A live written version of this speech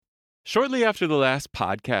Shortly after the last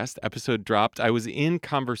podcast episode dropped, I was in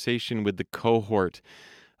conversation with the cohort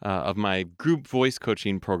of my group voice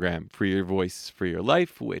coaching program, For Your Voice, For Your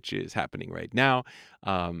Life, which is happening right now.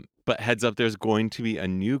 But heads up, there's going to be a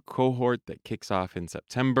new cohort that kicks off in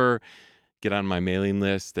September. Get on my mailing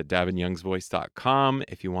list at davinyoungsvoice.com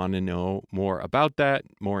if you want to know more about that.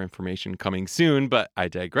 More information coming soon, but I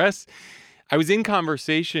digress. I was in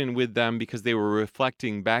conversation with them because they were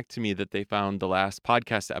reflecting back to me that they found the last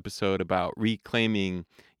podcast episode about reclaiming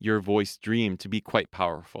your voice dream to be quite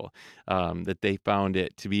powerful, that they found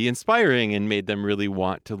it to be inspiring and made them really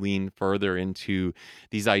want to lean further into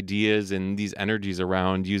these ideas and these energies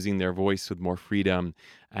around using their voice with more freedom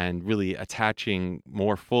and really attaching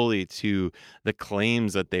more fully to the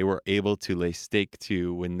claims that they were able to lay stake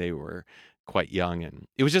to when they were quite young. And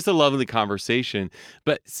it was just a lovely conversation.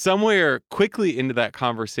 But somewhere quickly into that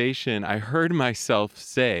conversation, I heard myself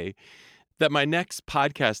say that my next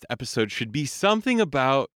podcast episode should be something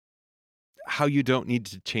about how you don't need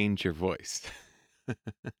to change your voice.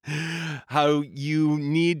 How you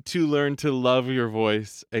need to learn to love your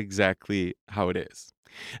voice exactly how it is.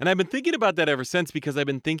 And I've been thinking about that ever since because I've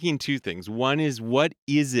been thinking two things. One is, what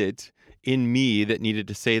is it in me that needed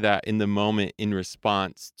to say that in the moment in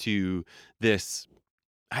response to this,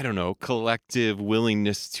 I don't know, collective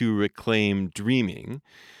willingness to reclaim dreaming?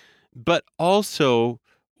 But also,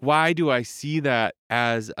 why do I see that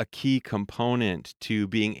as a key component to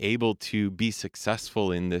being able to be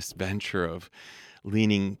successful in this venture of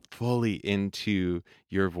leaning fully into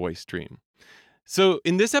your voice dream? So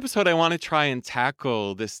in this episode, I want to try and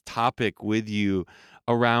tackle this topic with you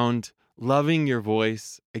around loving your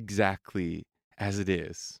voice exactly as it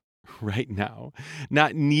is right now,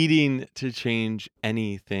 not needing to change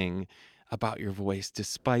anything about your voice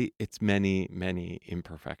despite its many, many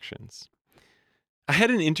imperfections. I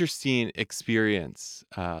had an interesting experience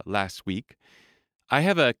last week. I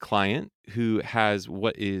have a client who has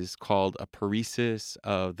what is called a paresis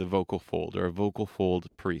of the vocal fold, or a vocal fold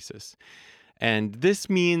paresis. And this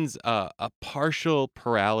means a partial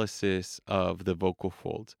paralysis of the vocal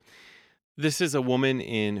fold. This is a woman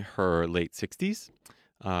in her late 60s.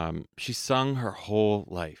 She sung her whole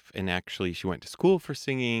life, and actually she went to school for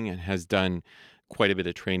singing and has done quite a bit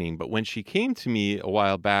of training. But when she came to me a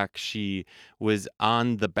while back, she was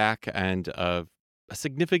on the back end of a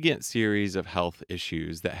significant series of health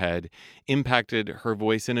issues that had impacted her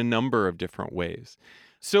voice in a number of different ways.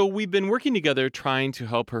 So we've been working together trying to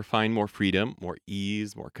help her find more freedom, more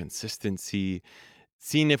ease, more consistency,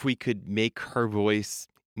 seeing if we could make her voice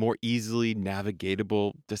more easily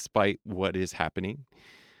navigatable despite what is happening.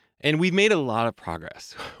 And we've made a lot of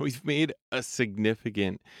progress. We've made a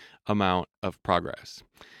significant amount of progress.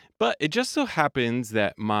 But it just so happens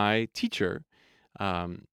that my teacher,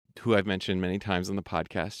 who I've mentioned many times on the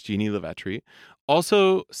podcast, Jeannie LeVetri,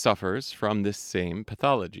 also suffers from this same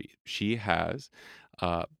pathology. She has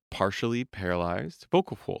partially paralyzed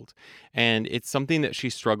vocal fold. And it's something that she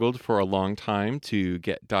struggled for a long time to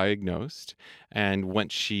get diagnosed. And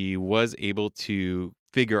once she was able to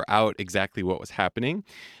figure out exactly what was happening,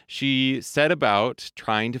 she set about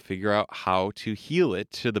trying to figure out how to heal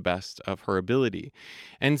it to the best of her ability.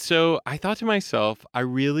 And so I thought to myself, I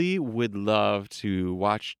really would love to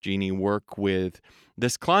watch Jeannie work with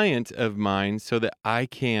this client of mine so that I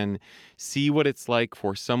can see what it's like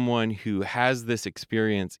for someone who has this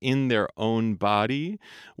experience in their own body,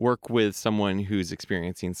 work with someone who's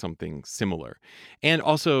experiencing something similar. And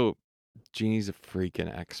also, Jeannie's a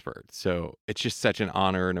freaking expert. So it's just such an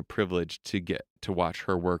honor and a privilege to get to watch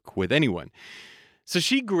her work with anyone. So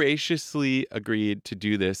she graciously agreed to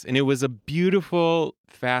do this. And it was a beautiful,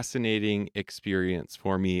 fascinating experience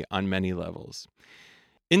for me on many levels.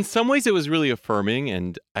 In some ways, it was really affirming,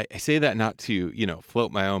 and I say that not to,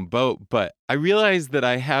 float my own boat, but I realized that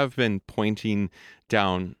I have been pointing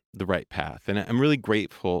down the right path, and I'm really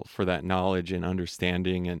grateful for that knowledge and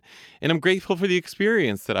understanding, and I'm grateful for the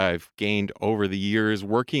experience that I've gained over the years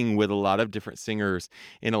working with a lot of different singers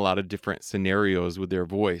in a lot of different scenarios with their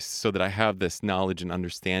voice, so that I have this knowledge and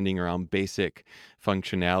understanding around basic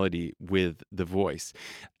functionality with the voice.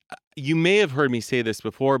 You may have heard me say this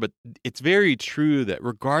before, but it's very true that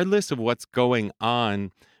regardless of what's going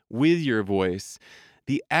on with your voice,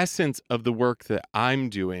 the essence of the work that I'm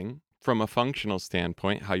doing from a functional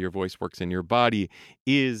standpoint, how your voice works in your body,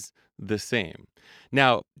 is the same.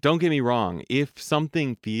 Now, don't get me wrong. If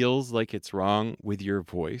something feels like it's wrong with your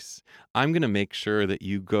voice, I'm going to make sure that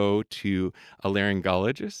you go to a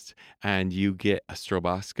laryngologist and you get a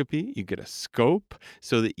stroboscopy, you get a scope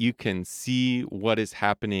so that you can see what is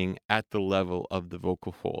happening at the level of the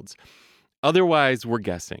vocal folds. Otherwise, we're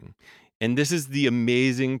guessing. And this is the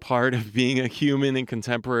amazing part of being a human in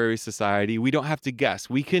contemporary society. We don't have to guess.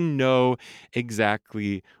 We can know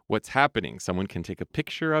exactly what's happening. Someone can take a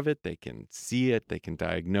picture of it, they can see it, they can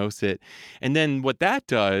diagnose it. And then what that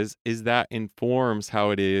does is that informs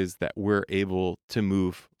how it is that we're able to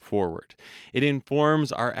move forward. It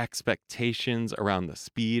informs our expectations around the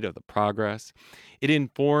speed of the progress. It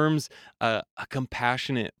informs a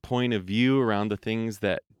compassionate point of view around the things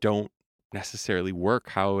that don't necessarily work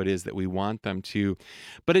how it is that we want them to,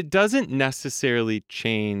 but it doesn't necessarily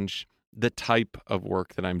change the type of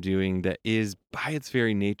work that I'm doing that is by its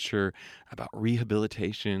very nature about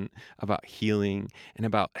rehabilitation, about healing, and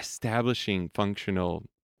about establishing functional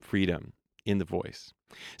freedom in the voice.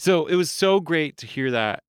 So it was so great to hear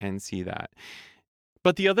that and see that.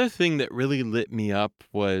 But the other thing that really lit me up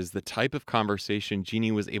was the type of conversation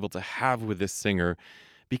Jeannie was able to have with this singer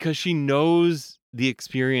because she knows the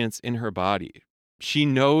experience in her body. She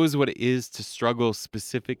knows what it is to struggle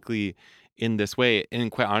specifically in this way.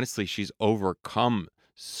 And quite honestly, she's overcome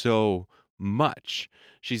so much.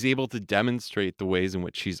 She's able to demonstrate the ways in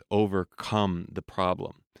which she's overcome the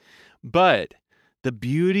problem. But the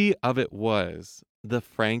beauty of it was the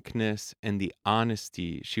frankness and the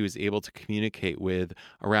honesty she was able to communicate with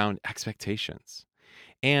around expectations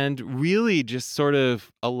and really just sort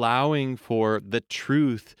of allowing for the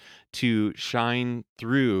truth to shine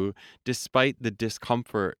through despite the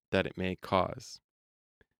discomfort that it may cause.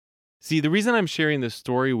 See, the reason I'm sharing this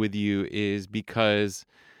story with you is because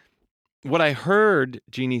what I heard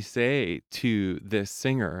Jeannie say to this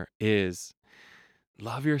singer is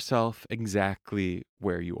love yourself exactly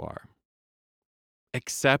where you are.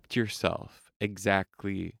 Accept yourself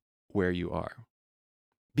exactly where you are.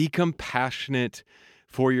 Be compassionate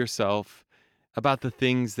for yourself about the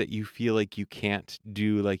things that you feel like you can't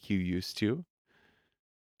do like you used to.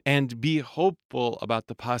 And be hopeful about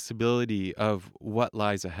the possibility of what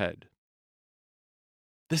lies ahead.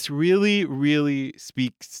 This really, really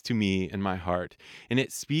speaks to me in my heart. And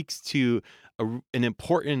it speaks to an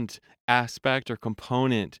important aspect or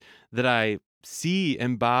component that I see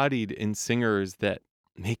embodied in singers that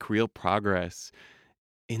make real progress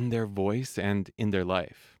in their voice and in their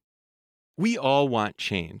life. We all want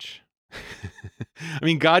change. I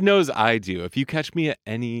mean, God knows I do. If you catch me at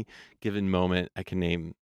any given moment, I can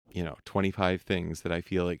name, 25 things that I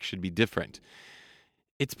feel like should be different.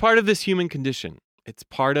 It's part of this human condition. It's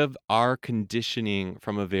part of our conditioning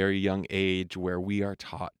from a very young age where we are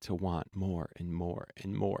taught to want more and more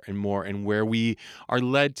and more and more, and where we are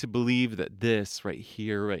led to believe that this right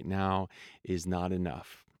here, right now, is not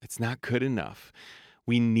enough. It's not good enough.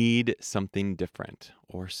 We need something different,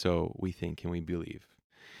 or so we think and we believe.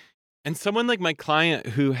 And someone like my client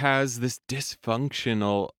who has this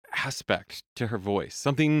dysfunctional aspect to her voice,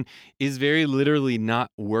 something is very literally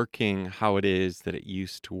not working how it is that it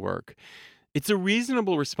used to work. It's a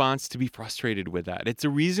reasonable response to be frustrated with that. It's a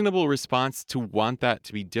reasonable response to want that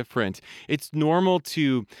to be different. It's normal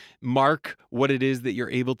to mark what it is that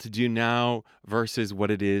you're able to do now versus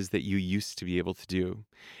what it is that you used to be able to do.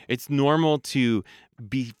 It's normal to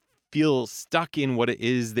be feel stuck in what it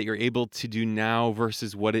is that you're able to do now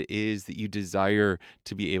versus what it is that you desire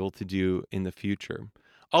to be able to do in the future.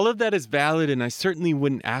 All of that is valid, and I certainly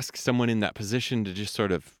wouldn't ask someone in that position to just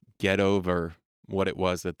sort of get over what it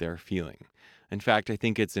was that they're feeling. In fact, I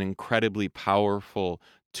think it's an incredibly powerful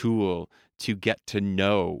tool to get to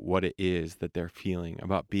know what it is that they're feeling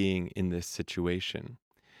about being in this situation.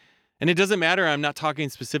 And it doesn't matter, I'm not talking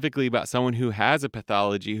specifically about someone who has a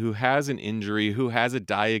pathology, who has an injury, who has a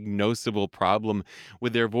diagnosable problem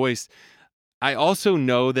with their voice. I also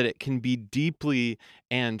know that it can be deeply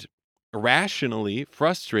and rationally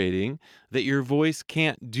frustrating that your voice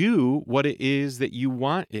can't do what it is that you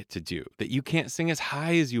want it to do, that you can't sing as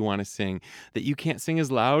high as you want to sing, that you can't sing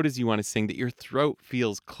as loud as you want to sing, that your throat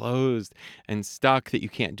feels closed and stuck, that you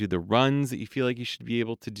can't do the runs that you feel like you should be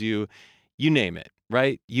able to do. You name it,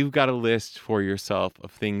 right? You've got a list for yourself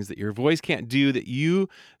of things that your voice can't do that you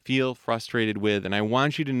feel frustrated with. And I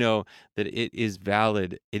want you to know that it is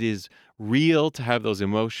valid. It is real to have those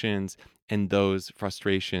emotions and those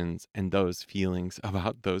frustrations and those feelings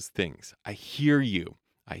about those things. I hear you.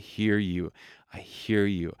 I hear you. I hear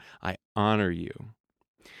you. I honor you.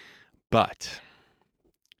 But,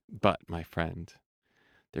 my friend,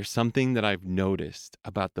 there's something that I've noticed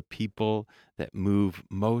about the people that move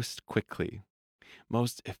most quickly,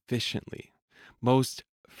 most efficiently, most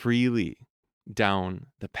freely down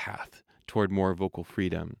the path toward more vocal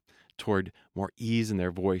freedom, toward more ease in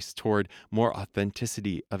their voice, toward more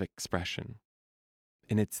authenticity of expression.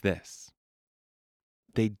 And it's this: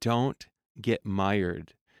 they don't get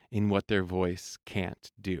mired in what their voice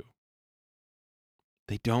can't do.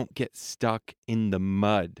 They don't get stuck in the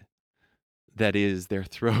mud that is their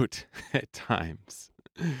throat at times.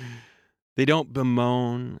 They don't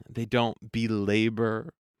bemoan, they don't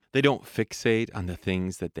belabor, they don't fixate on the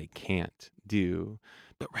things that they can't do,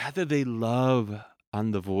 but rather they love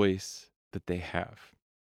on the voice that they have.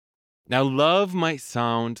 Now, love might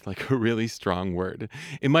sound like a really strong word.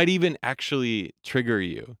 It might even actually trigger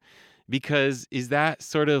you because is that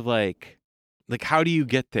sort of like how do you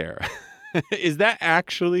get there? Is that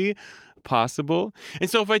actually possible? And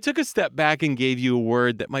so if I took a step back and gave you a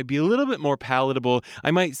word that might be a little bit more palatable,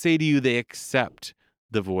 I might say to you, they accept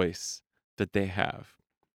the voice that they have.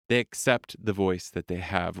 They accept the voice that they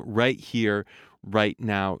have right here, right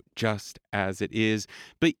now, just as it is.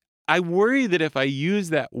 But I worry that if I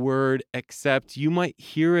use that word accept, you might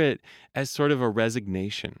hear it as sort of a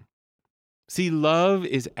resignation. See, love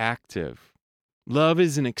is active. Love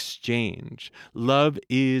is an exchange. Love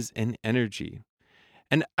is an energy.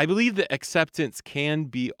 And I believe that acceptance can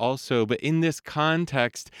be also, but in this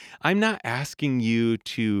context, I'm not asking you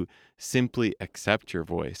to simply accept your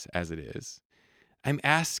voice as it is. I'm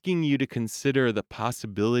asking you to consider the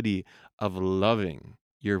possibility of loving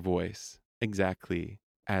your voice exactly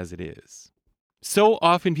as it is. So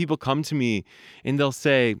often people come to me and they'll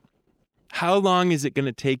say, how long is it going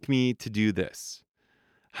to take me to do this?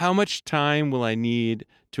 How much time will I need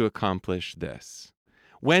to accomplish this?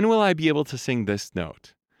 When will I be able to sing this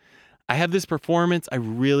note? I have this performance. I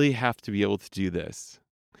really have to be able to do this.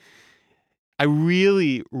 I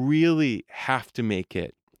really, really have to make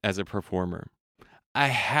it as a performer. I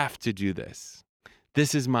have to do this.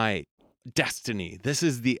 This is my destiny. This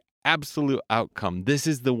is the absolute outcome. This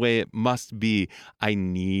is the way it must be. I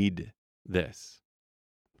need this.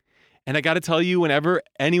 And I got to tell you, whenever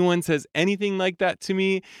anyone says anything like that to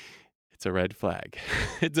me, it's a red flag.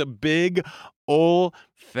 It's a big, old,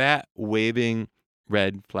 fat, waving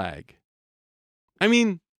red flag. I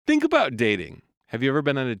mean, think about dating. Have you ever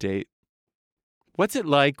been on a date? What's it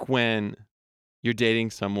like when you're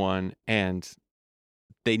dating someone and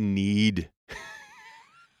they need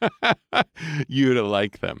you to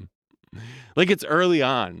like them? Like it's early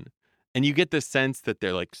on and you get the sense that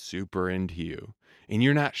they're like super into you and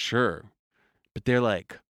you're not sure, but they're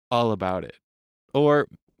like all about it. Or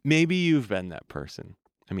maybe you've been that person.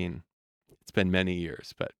 I mean, it's been many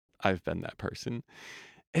years, but I've been that person.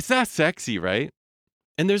 It's not sexy, right?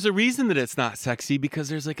 And there's a reason that it's not sexy because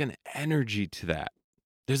there's like an energy to that.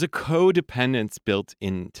 There's a codependence built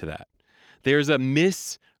into that. There's a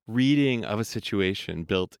misreading of a situation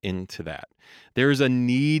built into that. There's a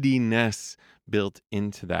neediness built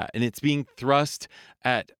into that. And it's being thrust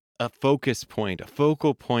at a focus point, a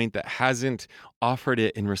focal point that hasn't offered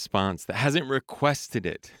it in response, that hasn't requested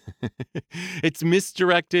it. It's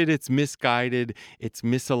misdirected, it's misguided, it's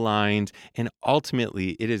misaligned, and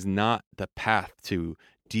ultimately it is not the path to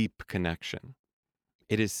deep connection.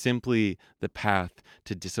 It is simply the path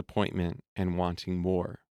to disappointment and wanting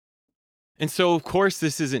more. And so, of course,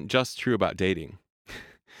 this isn't just true about dating.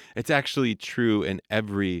 It's actually true in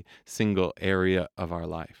every single area of our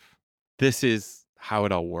life. This is how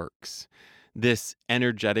it all works. This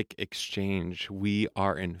energetic exchange, we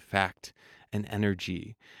are in fact an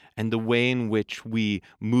energy. And the way in which we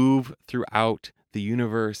move throughout the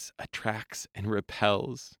universe attracts and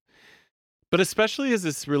repels. But especially as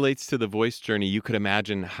this relates to the voice journey, you could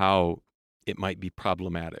imagine how it might be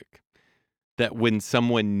problematic. That when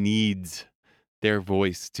someone needs their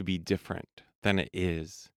voice to be different than it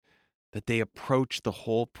is, that they approach the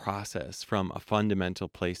whole process from a fundamental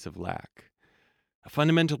place of lack, a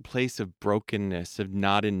fundamental place of brokenness, of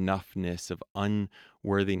not enoughness, of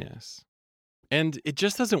unworthiness. And it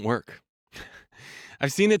just doesn't work.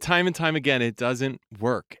 I've seen it time and time again. It doesn't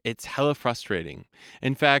work. It's hella frustrating.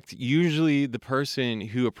 In fact, usually the person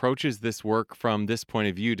who approaches this work from this point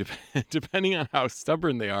of view, depending on how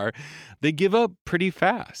stubborn they are, they give up pretty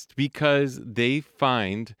fast because they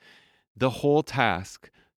find the whole task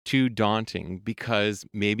too daunting because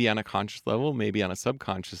maybe on a conscious level, maybe on a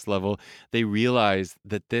subconscious level, they realize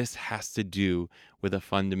that this has to do with a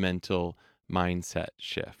fundamental mindset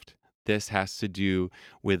shift. This has to do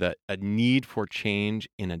with a need for change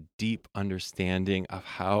in a deep understanding of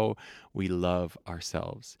how we love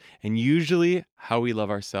ourselves. And usually, how we love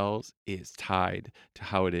ourselves is tied to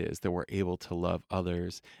how it is that we're able to love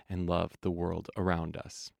others and love the world around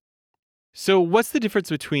us. So, what's the difference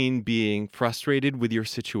between being frustrated with your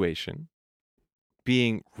situation,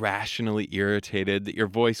 being rationally irritated that your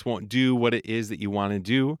voice won't do what it is that you want to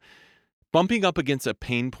do, bumping up against a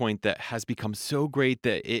pain point that has become so great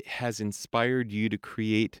that it has inspired you to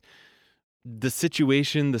create the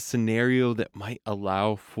situation, the scenario that might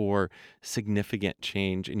allow for significant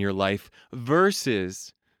change in your life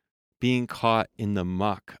versus being caught in the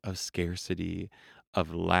muck of scarcity,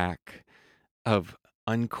 of lack, of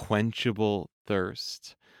unquenchable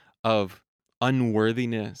thirst, of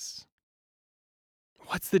unworthiness.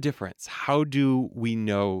 What's the difference? How do we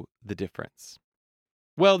know the difference?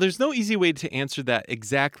 Well, there's no easy way to answer that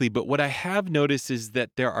exactly, but what I have noticed is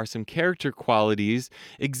that there are some character qualities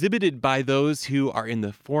exhibited by those who are in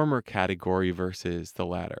the former category versus the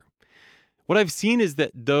latter. What I've seen is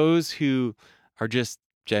that those who are just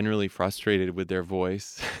generally frustrated with their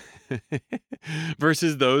voice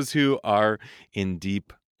versus those who are in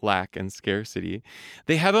deep lack and scarcity,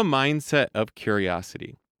 they have a mindset of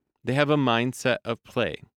curiosity. They have a mindset of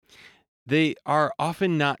play. They are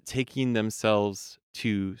often not taking themselves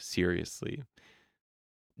too seriously.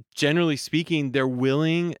 Generally speaking, they're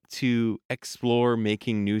willing to explore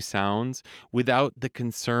making new sounds without the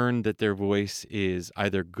concern that their voice is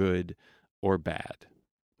either good or bad,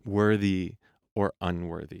 worthy or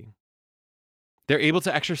unworthy. They're able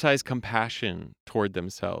to exercise compassion toward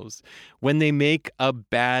themselves. When they make a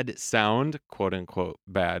bad sound, quote unquote,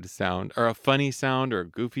 bad sound, or a funny sound or a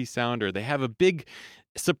goofy sound, or they have a big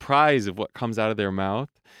surprise of what comes out of their mouth,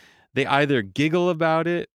 they either giggle about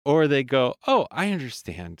it or they go, "Oh, I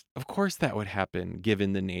understand. Of course that would happen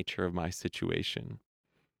given the nature of my situation."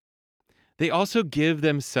 They also give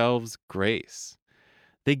themselves grace.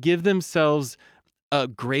 They give themselves a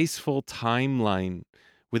graceful timeline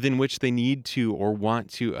within which they need to or want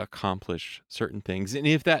to accomplish certain things. And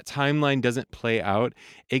if that timeline doesn't play out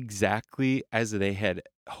exactly as they had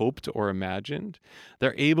hoped or imagined,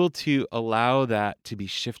 they're able to allow that to be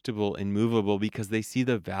shiftable and movable because they see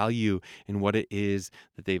the value in what it is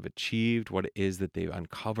that they've achieved, what it is that they've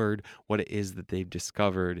uncovered, what it is that they've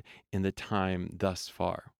discovered in the time thus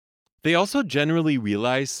far. They also generally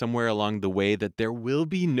realize somewhere along the way that there will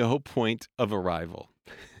be no point of arrival.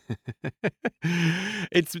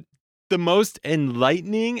 It's the most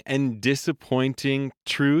enlightening and disappointing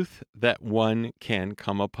truth that one can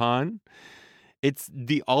come upon. It's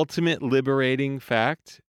the ultimate liberating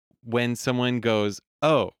fact when someone goes,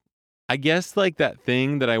 "Oh, I guess like that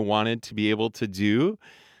thing that I wanted to be able to do,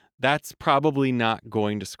 that's probably not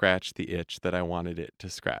going to scratch the itch that I wanted it to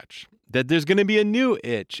scratch. That there's going to be a new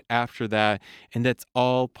itch after that, and that's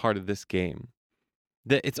all part of this game.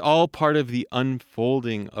 That it's all part of the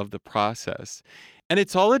unfolding of the process. And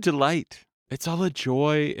it's all a delight. It's all a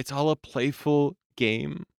joy. It's all a playful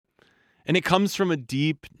game. And it comes from a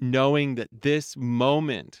deep knowing that this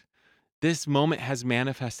moment has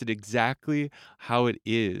manifested exactly how it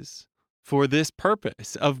is for this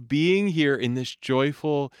purpose of being here in this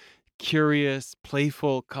joyful, curious,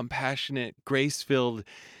 playful, compassionate, grace-filled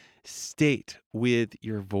state with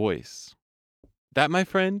your voice. That, my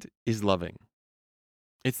friend, is loving.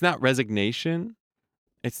 It's not resignation.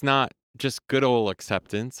 It's not just good old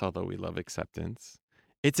acceptance, although we love acceptance.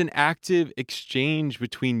 It's an active exchange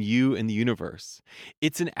between you and the universe.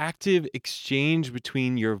 It's an active exchange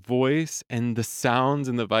between your voice and the sounds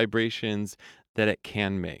and the vibrations that it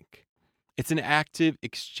can make. It's an active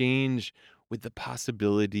exchange with the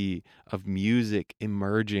possibility of music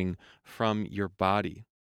emerging from your body.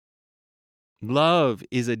 Love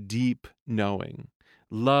is a deep knowing.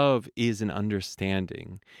 Love is an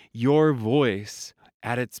understanding. Your voice,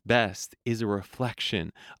 at its best, is a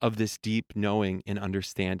reflection of this deep knowing and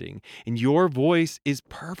understanding. And your voice is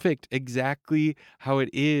perfect exactly how it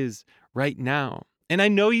is right now. And I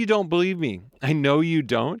know you don't believe me. I know you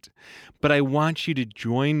don't. But I want you to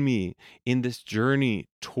join me in this journey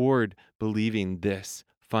toward believing this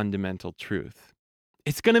fundamental truth.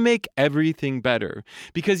 It's going to make everything better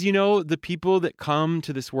because, the people that come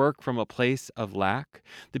to this work from a place of lack,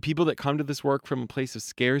 the people that come to this work from a place of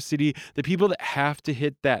scarcity, the people that have to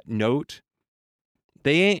hit that note,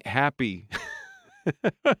 they ain't happy.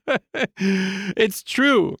 It's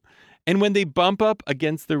true. And when they bump up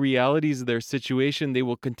against the realities of their situation, they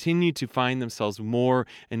will continue to find themselves more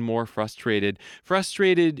and more frustrated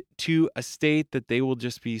to a state that they will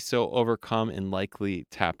just be so overcome and likely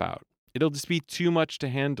tap out. It'll just be too much to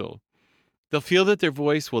handle. They'll feel that their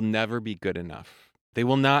voice will never be good enough. They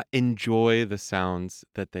will not enjoy the sounds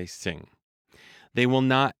that they sing. They will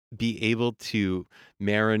not be able to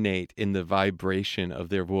marinate in the vibration of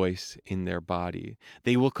their voice in their body.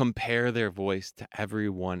 They will compare their voice to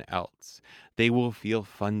everyone else. They will feel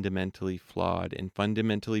fundamentally flawed and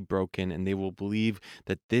fundamentally broken, and they will believe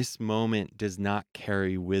that this moment does not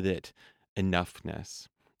carry with it enoughness.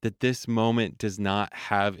 That this moment does not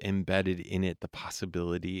have embedded in it the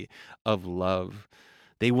possibility of love,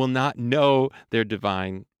 They will not know their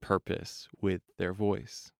divine purpose with their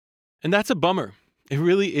voice. And that's a bummer. It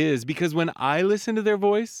really is, because when I listen to their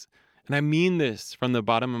voice, and I mean this from the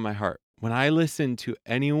bottom of my heart, when I listen to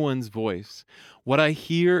anyone's voice, what I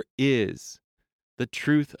hear is the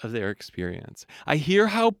truth of their experience. I hear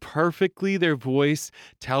how perfectly their voice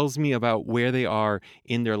tells me about where they are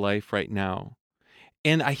in their life right now.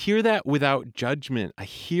 And I hear that without judgment. I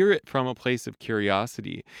hear it from a place of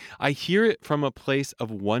curiosity. I hear it from a place of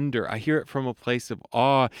wonder. I hear it from a place of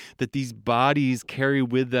awe that these bodies carry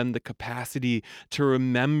with them the capacity to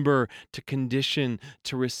remember, to condition,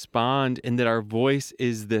 to respond, and that our voice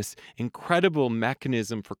is this incredible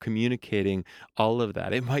mechanism for communicating all of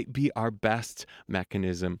that. It might be our best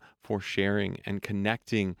mechanism for sharing and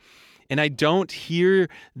connecting. And I don't hear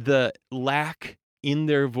the lack in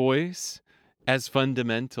their voice as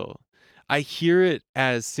fundamental. I hear it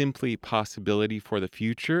as simply possibility for the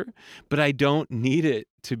future, but I don't need it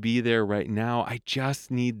to be there right now. I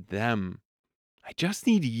just need them. I just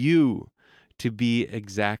need you to be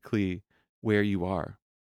exactly where you are.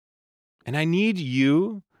 And I need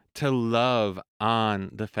you to love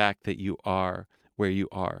on the fact that you are where you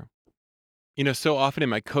are. So often in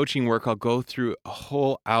my coaching work, I'll go through a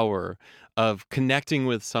whole hour of connecting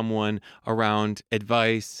with someone around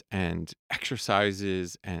advice and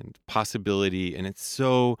exercises and possibility, and it's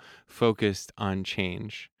so focused on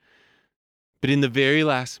change. But in the very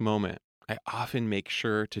last moment, I often make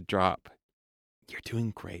sure to drop, "You're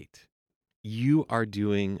doing great. You are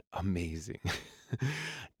doing amazing."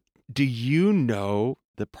 Do you know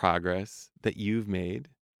the progress that you've made?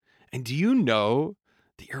 And do you know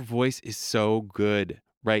that your voice is so good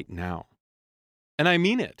right now? And I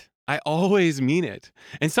mean it. I always mean it.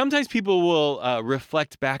 And sometimes people will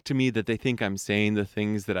reflect back to me that they think I'm saying the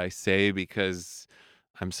things that I say because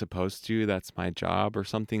I'm supposed to. That's my job or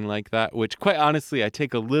something like that, which quite honestly, I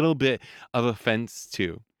take a little bit of offense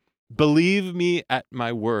to. Believe me at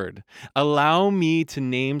my word. Allow me to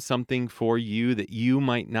name something for you that you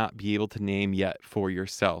might not be able to name yet for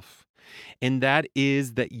yourself. And that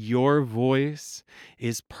is that your voice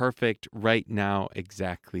is perfect right now,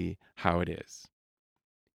 exactly how it is.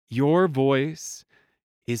 Your voice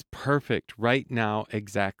is perfect right now,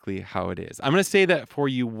 exactly how it is. I'm going to say that for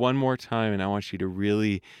you one more time, and I want you to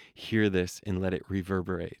really hear this and let it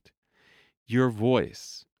reverberate. Your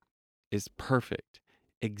voice is perfect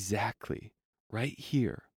exactly right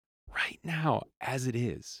here, right now, as it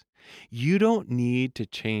is. You don't need to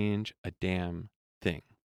change a damn thing.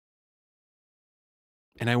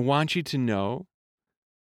 And I want you to know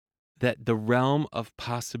that the realm of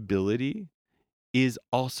possibility is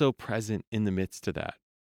also present in the midst of that.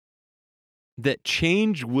 That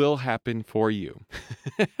change will happen for you.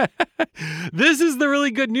 This is the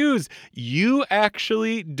really good news. You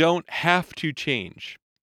actually don't have to change.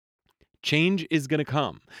 Change is going to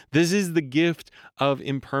come. This is the gift of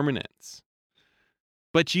impermanence.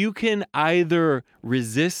 But you can either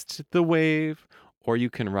resist the wave or you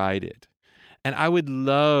can ride it. And I would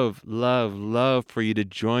love, love, love for you to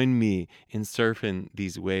join me in surfing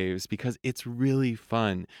these waves, because it's really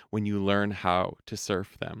fun when you learn how to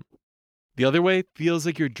surf them. The other way feels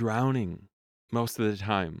like you're drowning most of the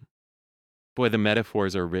time. Boy, the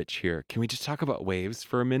metaphors are rich here. Can we just talk about waves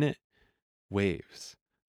for a minute? Waves,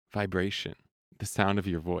 vibration, the sound of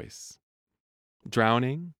your voice.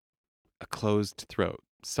 Drowning, a closed throat,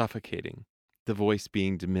 suffocating, the voice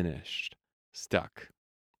being diminished, stuck.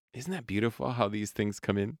 Isn't that beautiful how these things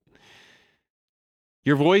come in?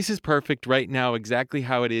 Your voice is perfect right now, exactly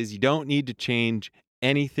how it is. You don't need to change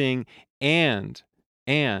anything. And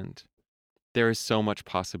there is so much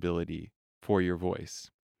possibility for your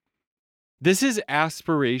voice. This is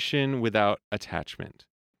aspiration without attachment.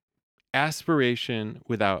 Aspiration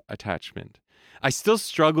without attachment. I still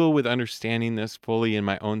struggle with understanding this fully in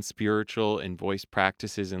my own spiritual and voice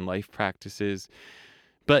practices and life practices,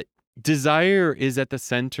 but desire is at the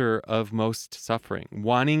center of most suffering.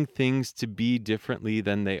 Wanting things to be differently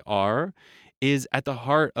than they are is at the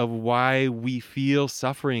heart of why we feel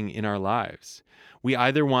suffering in our lives. We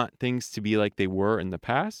either want things to be like they were in the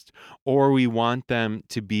past, or we want them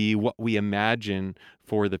to be what we imagine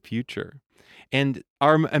for the future. And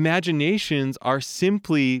our imaginations are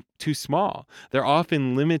simply too small. They're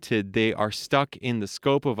often limited. They are stuck in the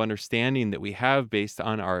scope of understanding that we have based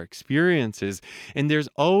on our experiences. And there's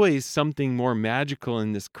always something more magical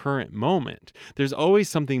in this current moment. There's always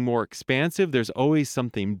something more expansive. There's always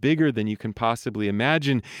something bigger than you can possibly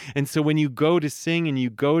imagine. And so when you go to sing and you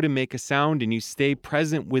go to make a sound and you stay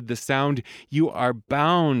present with the sound, you are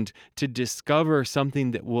bound to discover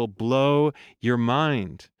something that will blow your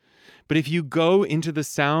mind. But if you go into the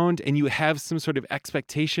sound and you have some sort of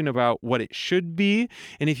expectation about what it should be,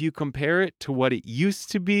 and if you compare it to what it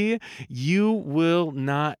used to be, you will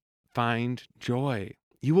not find joy.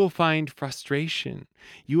 You will find frustration.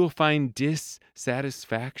 You will find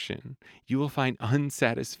dissatisfaction. You will find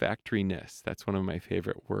unsatisfactoriness. That's one of my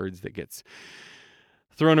favorite words that gets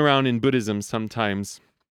thrown around in Buddhism sometimes.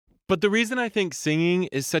 But the reason I think singing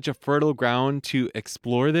is such a fertile ground to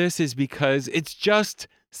explore this is because it's just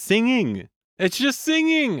singing. It's just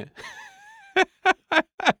singing.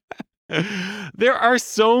 There are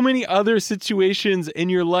so many other situations in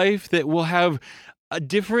your life that will have a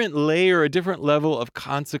different layer, a different level of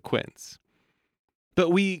consequence. But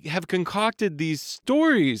we have concocted these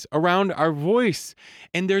stories around our voice,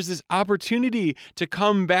 and there's this opportunity to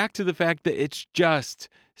come back to the fact that it's just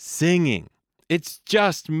singing. It's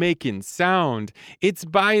just making sound. It's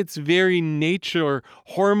by its very nature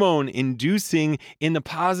hormone inducing in a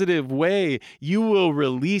positive way. You will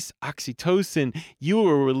release oxytocin. You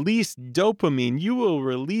will release dopamine. You will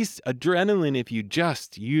release adrenaline if you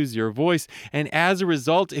just use your voice. And as a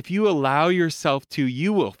result, if you allow yourself to,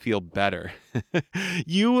 you will feel better.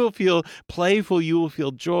 You will feel playful. You will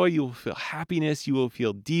feel joy. You will feel happiness. You will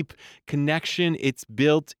feel deep connection. It's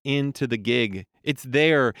built into the gig. It's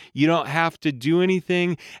there. You don't have to do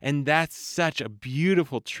anything. And that's such a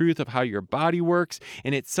beautiful truth of how your body works.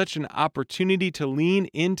 And it's such an opportunity to lean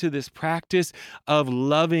into this practice of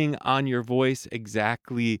loving on your voice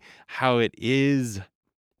exactly how it is.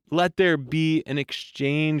 Let there be an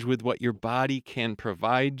exchange with what your body can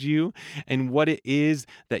provide you and what it is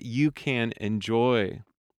that you can enjoy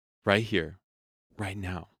right here, right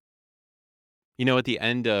now. You know, at the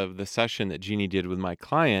end of the session that Jeannie did with my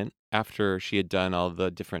client, after she had done all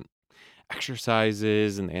the different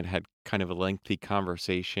exercises and they had kind of a lengthy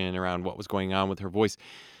conversation around what was going on with her voice,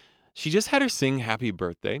 she just had her sing Happy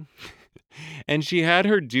Birthday. And she had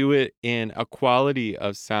her do it in a quality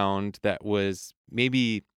of sound that was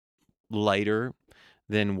maybe lighter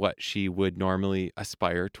than what she would normally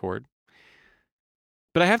aspire toward.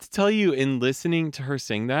 But I have to tell you, in listening to her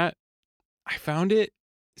sing that, I found it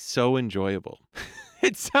so enjoyable.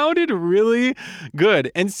 It sounded really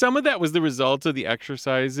good. And some of that was the result of the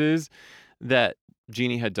exercises that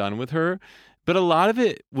Jeannie had done with her. But a lot of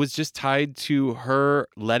it was just tied to her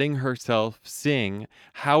letting herself sing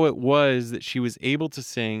how it was that she was able to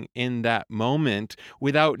sing in that moment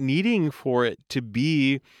without needing for it to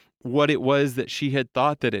be what it was that she had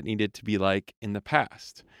thought that it needed to be like in the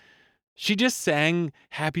past. She just sang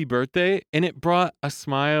Happy Birthday and it brought a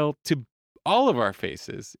smile to all of our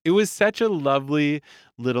faces. It was such a lovely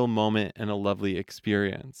little moment and a lovely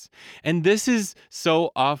experience. And this is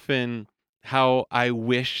so often how I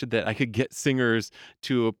wish that I could get singers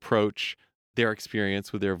to approach their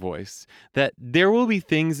experience with their voice. That there will be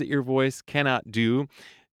things that your voice cannot do,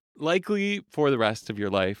 likely for the rest of your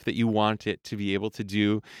life, that you want it to be able to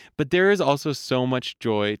do. But there is also so much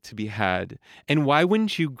joy to be had. And why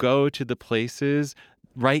wouldn't you go to the places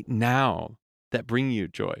right now that bring you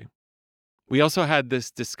joy? We also had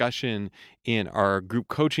this discussion in our group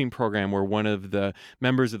coaching program where one of the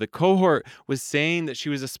members of the cohort was saying that she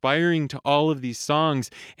was aspiring to all of these songs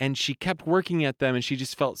and she kept working at them and she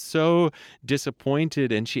just felt so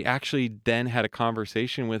disappointed. And she actually then had a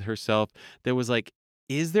conversation with herself that was like,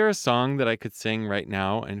 is there a song that I could sing right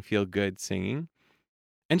now and feel good singing?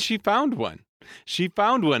 And she found one. She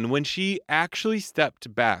found one when she actually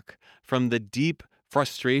stepped back from the deep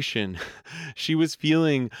frustration she was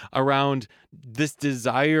feeling around this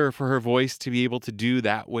desire for her voice to be able to do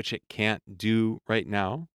that which it can't do right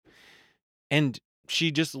now. And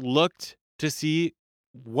she just looked to see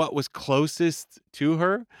what was closest to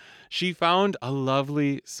her. She found a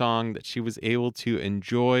lovely song that she was able to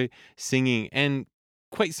enjoy singing and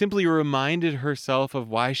quite simply reminded herself of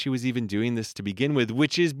why she was even doing this to begin with,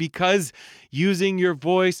 which is because using your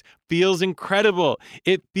voice feels incredible.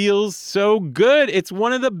 It feels so good. It's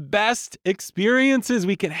one of the best experiences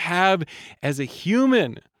we can have as a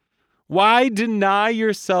human. Why deny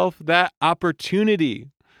yourself that opportunity?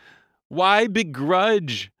 Why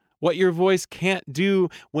begrudge what your voice can't do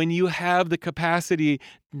when you have the capacity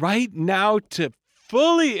right now to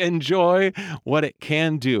fully enjoy what it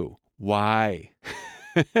can do? Why?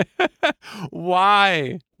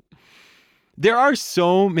 Why? There are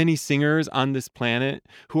so many singers on this planet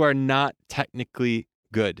who are not technically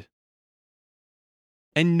good.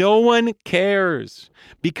 And no one cares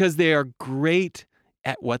because they are great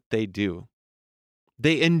at what they do.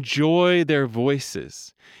 They enjoy their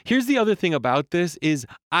voices. Here's the other thing about this is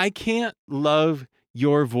I can't love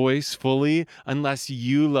your voice fully unless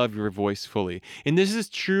you love your voice fully. And this is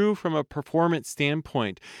true from a performance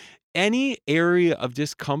standpoint. any area of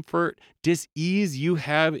discomfort, dis-ease you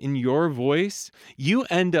have in your voice, you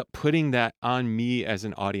end up putting that on me as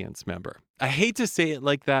an audience member. I hate to say it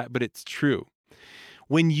like that, but it's true.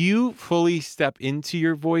 When you fully step into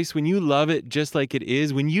your voice, when you love it just like it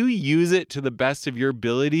is, when you use it to the best of your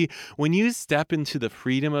ability, when you step into the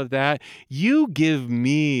freedom of that, you give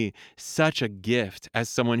me such a gift as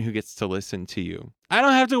someone who gets to listen to you. I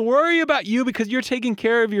don't have to worry about you because you're taking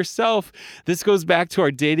care of yourself. This goes back to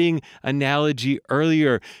our dating analogy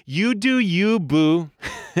earlier. You do you, boo,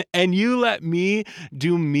 and you let me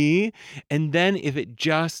do me. And then if it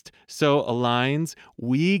just so aligns,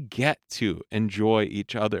 we get to enjoy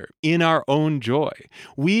each other in our own joy.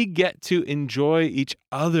 We get to enjoy each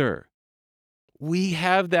other. We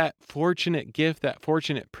have that fortunate gift, that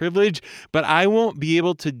fortunate privilege, but I won't be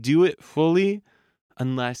able to do it fully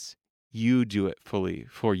unless you do it fully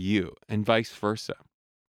for you, and vice versa.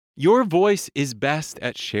 Your voice is best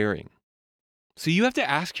at sharing. So you have to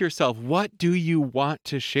ask yourself, what do you want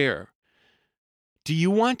to share? Do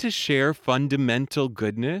you want to share fundamental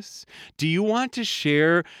goodness? Do you want to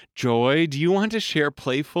share joy? Do you want to share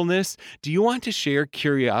playfulness? Do you want to share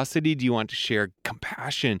curiosity? Do you want to share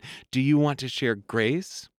compassion? Do you want to share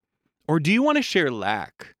grace? Or do you want to share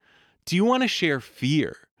lack? Do you want to share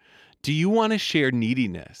fear? Do you want to share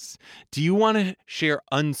neediness? Do you want to share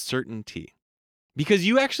uncertainty? Because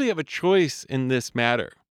you actually have a choice in this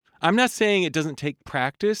matter. I'm not saying it doesn't take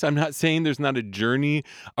practice. I'm not saying there's not a journey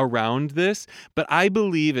around this, but I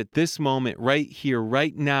believe at this moment, right here,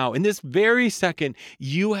 right now, in this very second,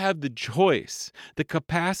 you have the choice, the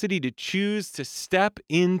capacity to choose to step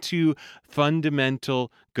into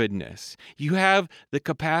fundamental goodness. You have the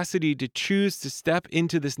capacity to choose to step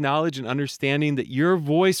into this knowledge and understanding that your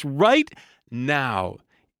voice right now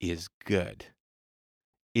is good,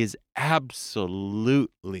 is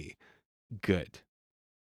absolutely good.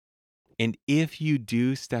 And if you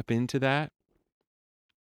do step into that,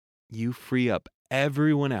 you free up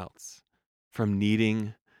everyone else from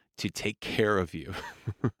needing to take care of you.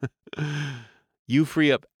 You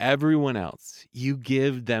free up everyone else. You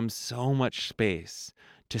give them so much space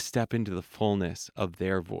to step into the fullness of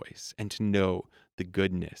their voice and to know the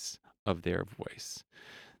goodness of their voice.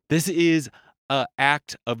 This is an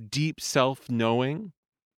act of deep self-knowing,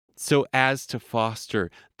 so as to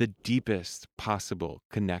foster the deepest possible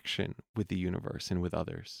connection with the universe and with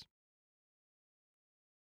others.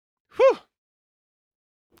 Whew.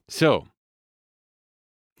 So,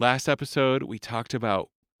 last episode, we talked about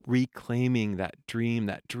reclaiming that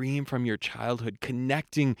dream from your childhood,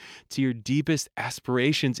 connecting to your deepest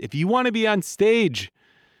aspirations. If you want to be on stage,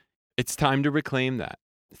 it's time to reclaim that.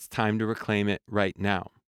 It's time to reclaim it right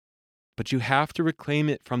now. But you have to reclaim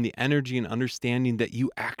it from the energy and understanding that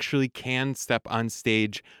you actually can step on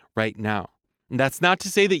stage right now. And that's not to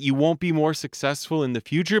say that you won't be more successful in the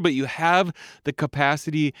future, but you have the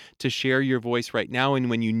capacity to share your voice right now. And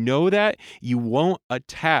when you know that, you won't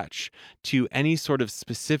attach to any sort of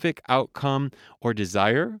specific outcome or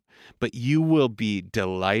desire, but you will be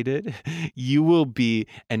delighted. You will be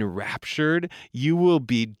enraptured. You will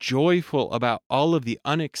be joyful about all of the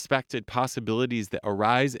unexpected possibilities that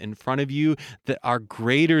arise in front of you that are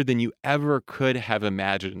greater than you ever could have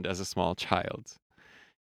imagined as a small child.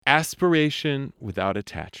 Aspiration without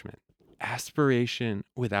attachment. Aspiration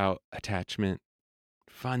without attachment.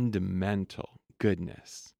 Fundamental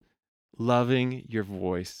goodness. Loving your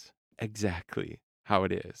voice exactly how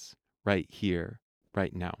it is, right here,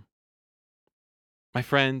 right now. My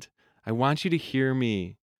friend, I want you to hear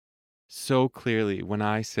me so clearly when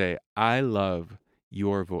I say, I love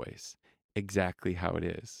your voice exactly how it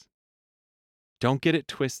is. Don't get it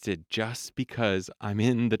twisted just because I'm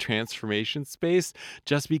in the transformation space,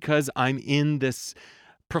 just because I'm in this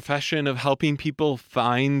profession of helping people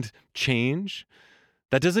find change.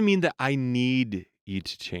 That doesn't mean that I need you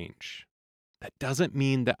to change. That doesn't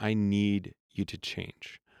mean that I need you to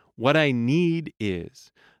change. What I need is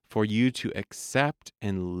for you to accept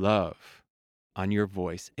and love on your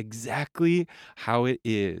voice exactly how it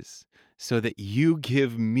is, so that you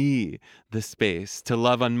give me the space to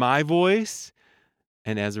love on my voice,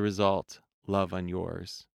 and as a result, love on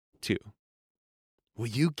yours too. Will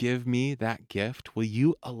you give me that gift? Will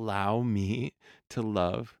you allow me to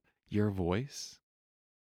love your voice?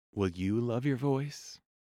 Will you love your voice?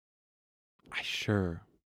 I sure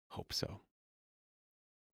hope so.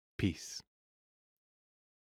 Peace.